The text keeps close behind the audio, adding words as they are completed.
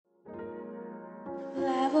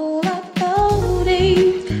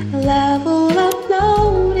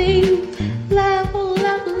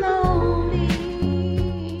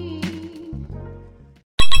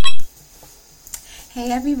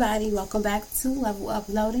everybody, welcome back to Level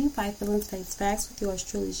Uploading, Fight Feelings, Face Facts with yours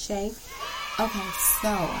truly, Shay. Okay, so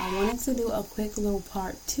I wanted to do a quick little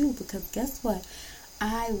part 2 because guess what?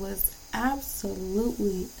 I was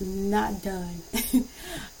absolutely not done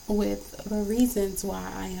with the reasons why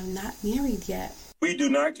I am not married yet. We do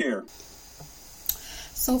not care.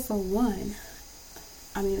 So for one,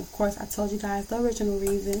 of course, I told you guys the original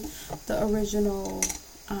reason. The original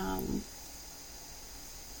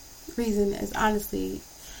reason is honestly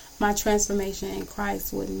my transformation in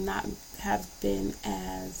Christ would not have been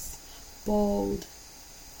as bold.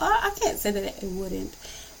 I can't say that it wouldn't,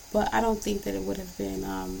 but I don't think that it would have been,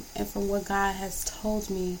 and from what God has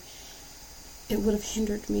told me, it would have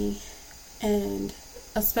hindered me, and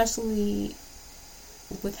especially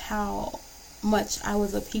with how much I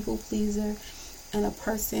was a people pleaser and a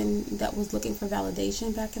person that was looking for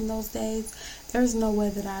validation back in those days. There's no way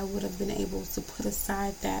that I would have been able to put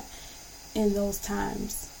aside that in those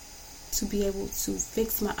times to be able to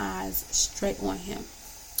fix my eyes straight on Him.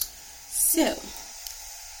 So,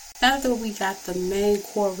 after we got the main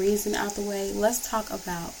core reason out the way, let's talk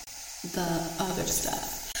about the other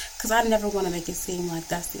stuff, because I never want to make it seem like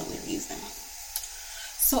that's the only reason.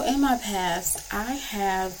 So in my past, I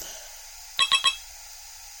have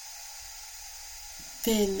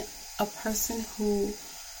been a person who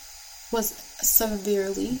was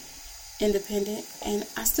severely independent, and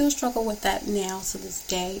I still struggle with that now to this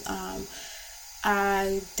day.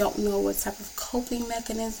 I don't know what type of coping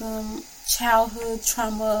mechanism, childhood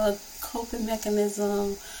trauma coping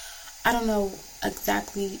mechanism, I don't know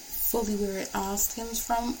exactly fully where it all stems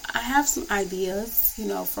from. I have some ideas,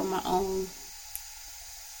 from my own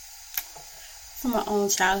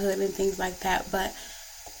childhood and things like that, but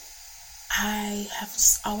I have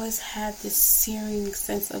just always had this searing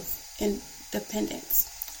sense of independence.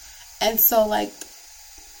 And so,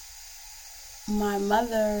 my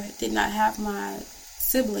mother did not have my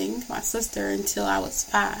sibling, my sister, until I was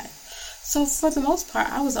 5. So for the most part,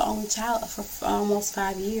 I was the only child for almost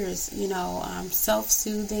 5 years,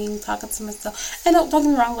 self-soothing, talking to myself. And don't get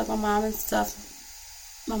me wrong, my mom and stuff,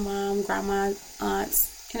 my mom, grandma, aunts,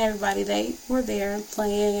 and everybody, they were there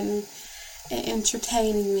playing and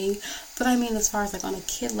entertaining me. But as far as on a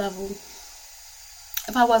kid level,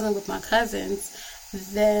 if I wasn't with my cousins,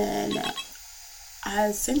 then I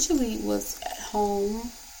essentially was at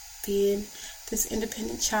home being this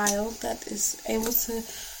independent child that is able to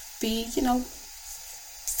be,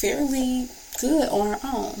 fairly good on her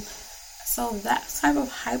own. So that type of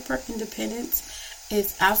hyper independence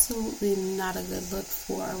is absolutely not a good look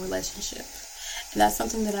for a relationship. And that's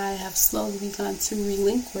something that I have slowly begun to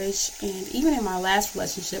relinquish. And even in my last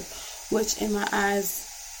relationship, which in my eyes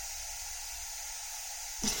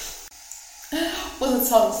was a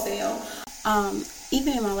total fail.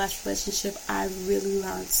 Even in my last relationship, I really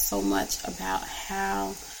learned so much about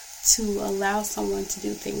how to allow someone to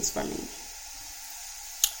do things for me.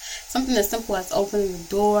 Something as simple as opening the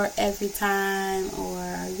door every time, or,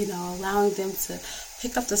 allowing them to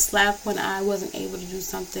pick up the slack when I wasn't able to do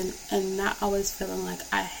something, and not always feeling like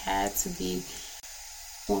I had to be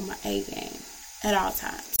on my A game at all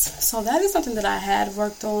times. So that is something that I had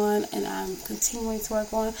worked on, and I'm continuing to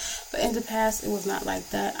work on. But in the past, it was not like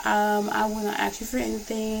that. I would not ask you for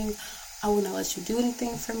anything. I would not let you do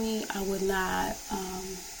anything for me. I would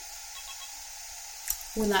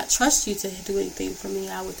not trust you to do anything for me.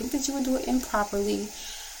 I would think that you would do it improperly.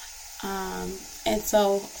 And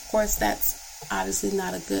so, of course, that's obviously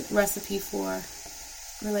not a good recipe for a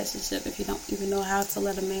relationship if you don't even know how to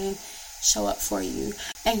let a man show up for you,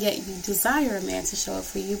 and yet you desire a man to show up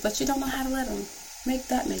for you, but you don't know how to let him. Make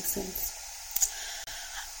that make sense.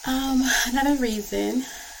 Another reason,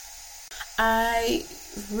 I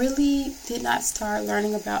really did not start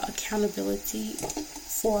learning about accountability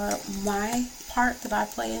for my part that I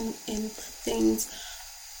play in things.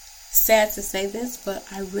 Sad to say this, but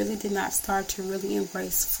I really did not start to really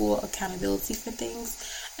embrace full accountability for things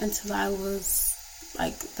until I was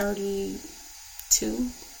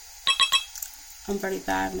 32. I'm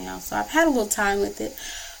 35 now, so I've had a little time with it,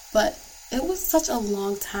 but it was such a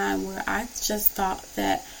long time where I just thought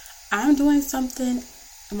that I'm doing something,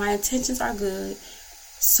 and my intentions are good,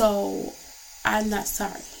 so I'm not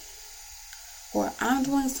sorry. Or I'm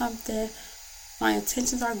doing something, my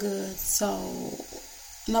intentions are good, so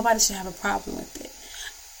nobody should have a problem with it.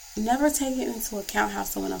 Never taking into account how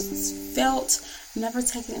someone else has felt, never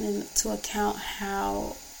taking into account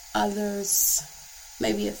how others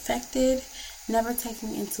may be affected, never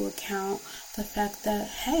taking into account the fact that,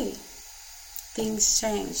 hey, things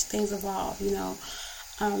change, things evolve,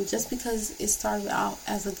 just because it started out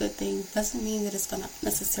as a good thing doesn't mean that it's going to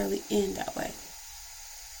necessarily end that way.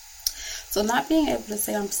 So not being able to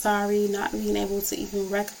say I'm sorry, not being able to even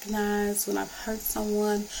recognize when I've hurt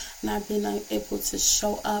someone, not being able to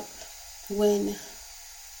show up,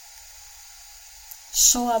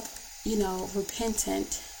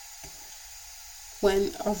 repentant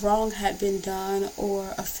when a wrong had been done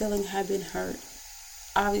or a feeling had been hurt.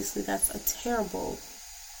 Obviously, that's a terrible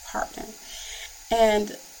partner.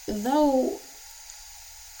 And though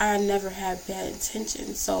I never had bad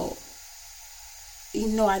intentions, so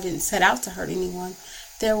I didn't set out to hurt anyone,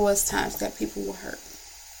 there was times that people were hurt.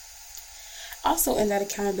 Also, in that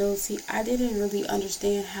accountability, I didn't really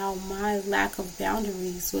understand how my lack of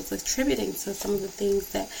boundaries was attributing to some of the things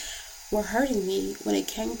that were hurting me when it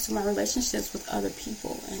came to my relationships with other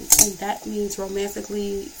people. And that means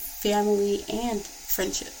romantically, family, and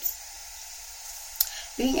friendships.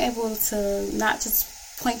 Being able to not just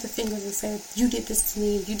point the fingers and say, you did this to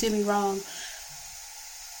me, you did me wrong.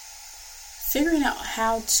 Figuring out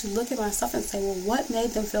how to look at myself and say, well, what made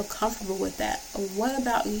them feel comfortable with that? Or what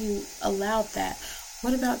about you allowed that?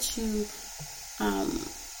 What about you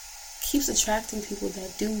keeps attracting people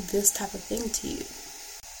that do this type of thing to you?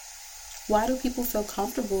 Why do people feel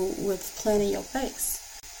comfortable with playing in your face?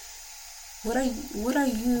 What are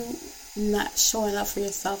you not showing up for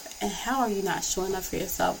yourself, and how are you not showing up for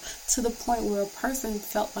yourself to the point where a person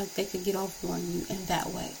felt like they could get over on you in that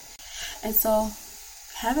way? And so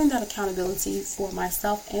having that accountability for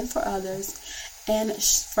myself and for others, and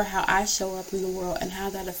for how I show up in the world and how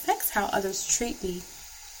that affects how others treat me,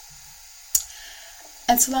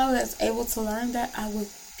 until I was able to learn that I would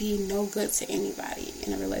be no good to anybody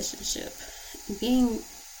in a relationship. Being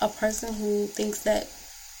a person who thinks that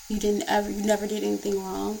you never did anything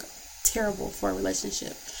wrong, terrible for a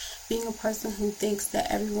relationship. Being a person who thinks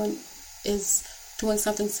that everyone is doing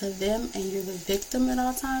something to them and you're the victim at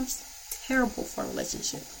all times, terrible for a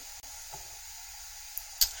relationship.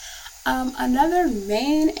 Another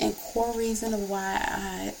main and core reason of why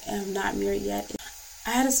I am not married yet is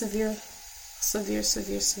I had a severe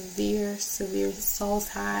soul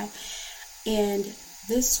tie, and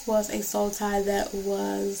this was a soul tie that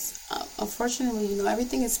was unfortunately,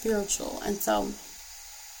 everything is spiritual, and so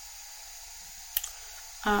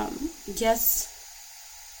yes,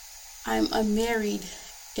 I'm unmarried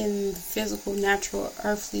in the physical, natural,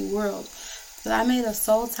 earthly world, but I made a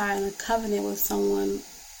soul tie and a covenant with someone,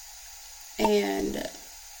 and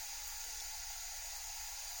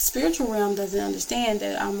spiritual realm doesn't understand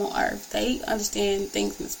that I'm on earth. They understand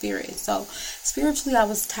things in the spirit. And so spiritually, I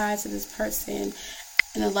was tied to this person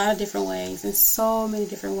in a lot of different ways, in so many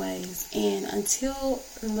different ways. And until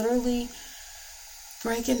literally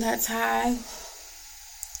breaking that tie,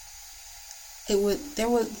 there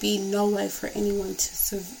would be no way for anyone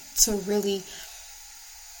to really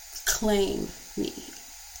claim me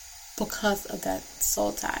because of that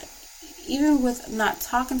soul tie. Even with not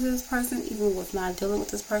talking to this person, even with not dealing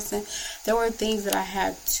with this person, there were things that I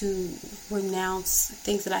had to renounce,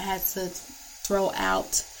 things that I had to throw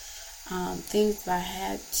out, things that I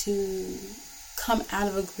had to come out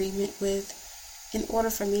of agreement with in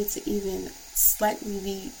order for me to even slightly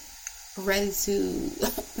be ready to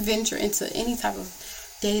venture into any type of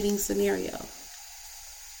dating scenario.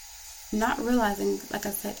 Not realizing, like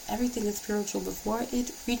I said, everything is spiritual. Before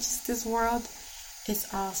it reaches this world,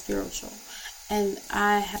 it's all spiritual. And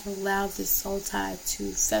I have allowed this soul tie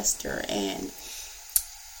to fester, and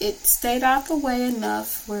it stayed out the way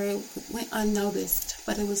enough where it went unnoticed,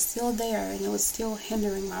 but it was still there, and it was still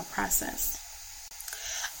hindering my process.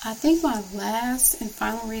 I think my last and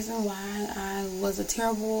final reason why I was a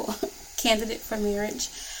terrible candidate for marriage,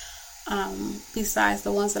 besides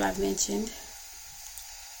the ones that I've mentioned,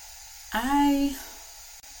 I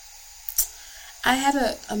had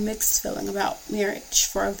a mixed feeling about marriage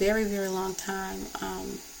for a very, very long time,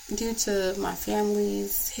 due to my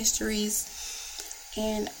family's histories,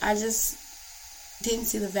 and I just didn't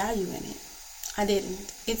see the value in it. I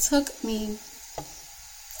didn't. It took me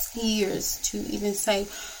years to even say,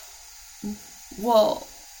 well,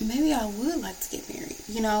 maybe I would like to get married.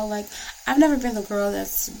 Like, I've never been the girl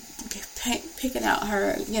that's picking out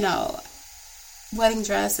her, wedding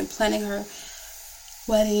dress and planning her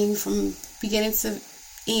wedding from beginning to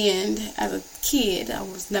end. As a kid, I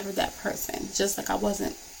was never that person. Just like I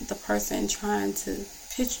wasn't the person trying to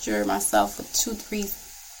picture myself with 2, 3,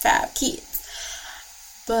 5 kids.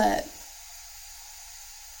 But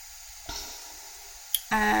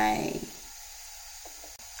I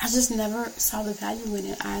just never saw the value in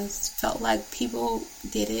it. I felt like people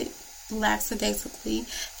did it lackadaisically.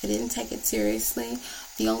 They didn't take it seriously.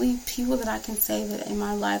 The only people that I can say that in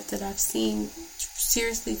my life that I've seen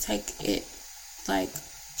seriously take it like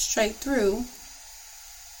straight through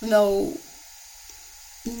no,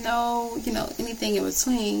 anything in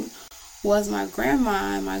between, was my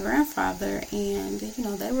grandma and my grandfather. And,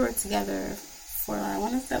 they were together for, I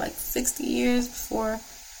want to say, like 60 years before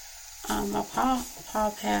my pa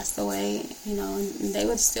passed away, and they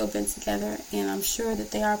would have still been together. And I'm sure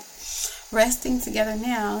that they are resting together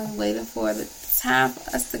now and waiting for the time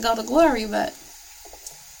for us to go to glory. But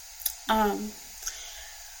I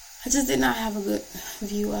just did not have a good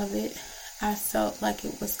view of it. I felt like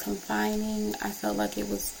it was confining. I felt like it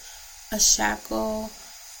was a shackle.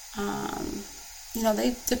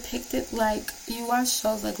 They depicted, like, you watch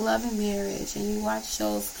shows like Love and Marriage, and you watch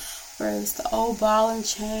shows where it's the old ball and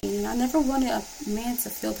chain. And I never wanted a man to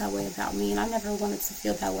feel that way about me, and I never wanted to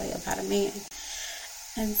feel that way about a man.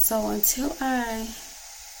 And so until I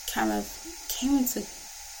kind of came into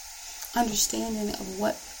understanding of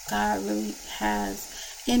what God really has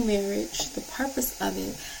in marriage, the purpose of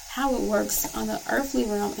it, how it works on the earthly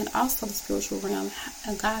realm and also the spiritual realm,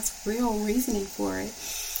 and God's real reasoning for it,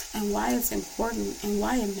 and why it's important and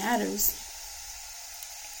why it matters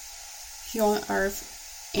here on earth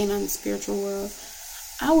and on the spiritual world,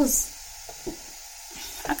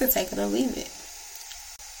 I could take it or leave it.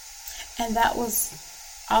 And that was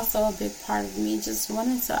also a big part of me, just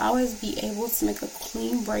wanting to always be able to make a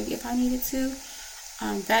clean break if I needed to.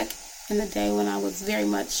 Back in the day when I was very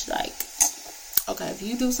much like, okay, if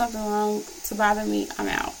you do something wrong to bother me, I'm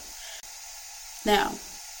out. Now,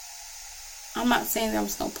 I'm not saying that I'm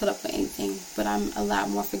just going to put up with anything, but I'm a lot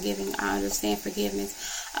more forgiving. I understand forgiveness.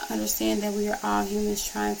 I understand that we are all humans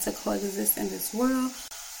trying to coexist in this world.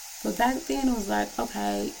 But back then it was like,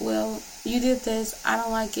 okay, well, you did this, I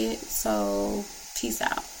don't like it, so peace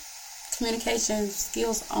out. Communication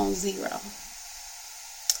skills on 0.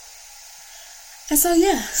 And so,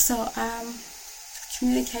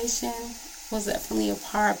 communication was definitely a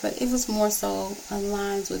part, but it was more so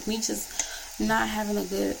aligned with me just not having a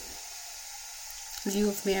good view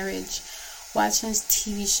of marriage, watching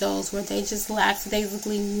TV shows where they just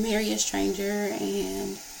lackadaisically marry a stranger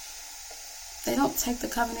and they don't take the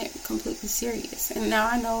covenant completely serious. And now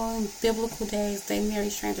I know in biblical days they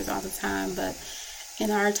marry strangers all the time, but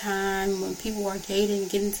in our time when people are dating,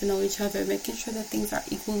 getting to know each other, making sure that things are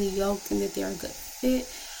equally yoked and that they're a good fit,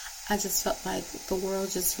 I just felt like the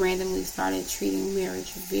world just randomly started treating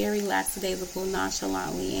marriage very lackadaisical,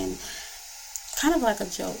 nonchalantly, and kind of like a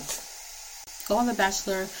joke. Go on The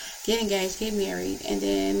Bachelor, get engaged, get married, and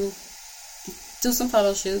then do some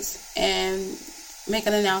photo shoots and make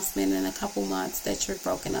an announcement in a couple months that you're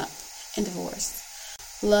broken up and divorced.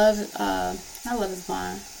 Not Love is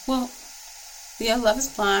Blind. Well, yeah, Love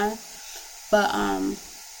is Blind, but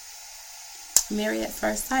Married at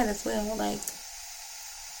First Sight as well. Like,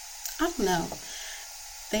 I don't know.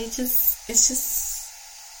 It's just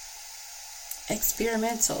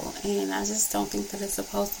experimental, and I just don't think that it's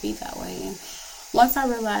supposed to be that way. And once I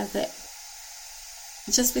realized that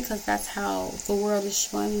just because that's how the world is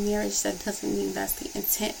showing marriage, that doesn't mean that's the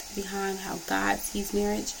intent behind how God sees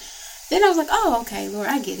marriage. Then I was like, oh, okay, Lord,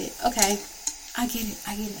 I get it. Okay, I get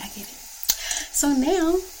it. So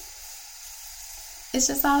now it's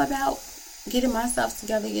just all about getting myself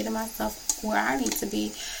together, getting myself where I need to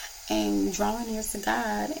be, and drawing near to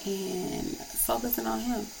God and focusing on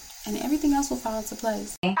Him. And everything else will fall into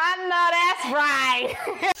place. I know that's right.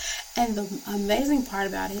 And the amazing part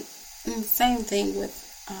about it, and the same thing with,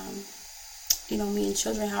 me and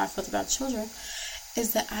children, how I felt about children,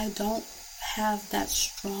 is that I don't have that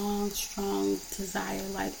strong desire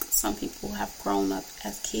like some people have grown up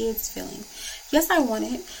as kids feeling. Yes, I want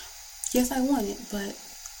it, but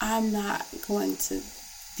I'm not going to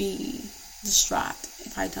be distraught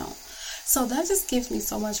if I don't. So that just gives me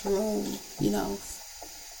so much room,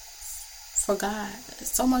 for God.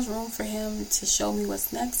 So much room for Him to show me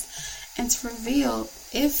what's next and to reveal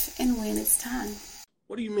if and when it's time.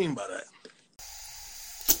 What do you mean by that?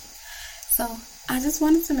 So I just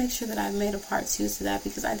wanted to make sure that I made a part 2 to that,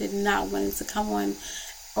 because I did not want it to come on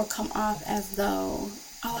or come off as though,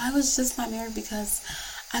 I was just not married because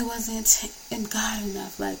I wasn't in God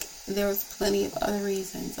enough. Like, there was plenty of other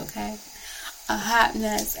reasons, okay? A hot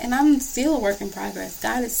mess, and I'm still a work in progress.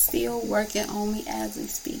 God is still working on me as we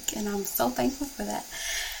speak, and I'm so thankful for that.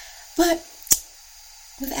 But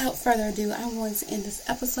without further ado, I'm going to end this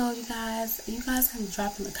episode, you guys. You guys can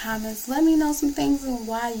drop in the comments. Let me know some things and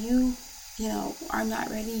why you are not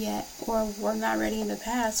ready yet, or were not ready in the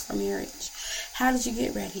past for marriage. How did you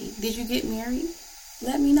get ready? Did you get married?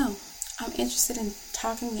 Let me know. I'm interested in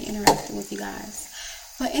talking and interacting with you guys.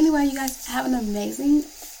 But anyway, you guys have an amazing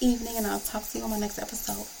evening, and I'll talk to you on my next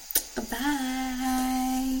episode. Bye.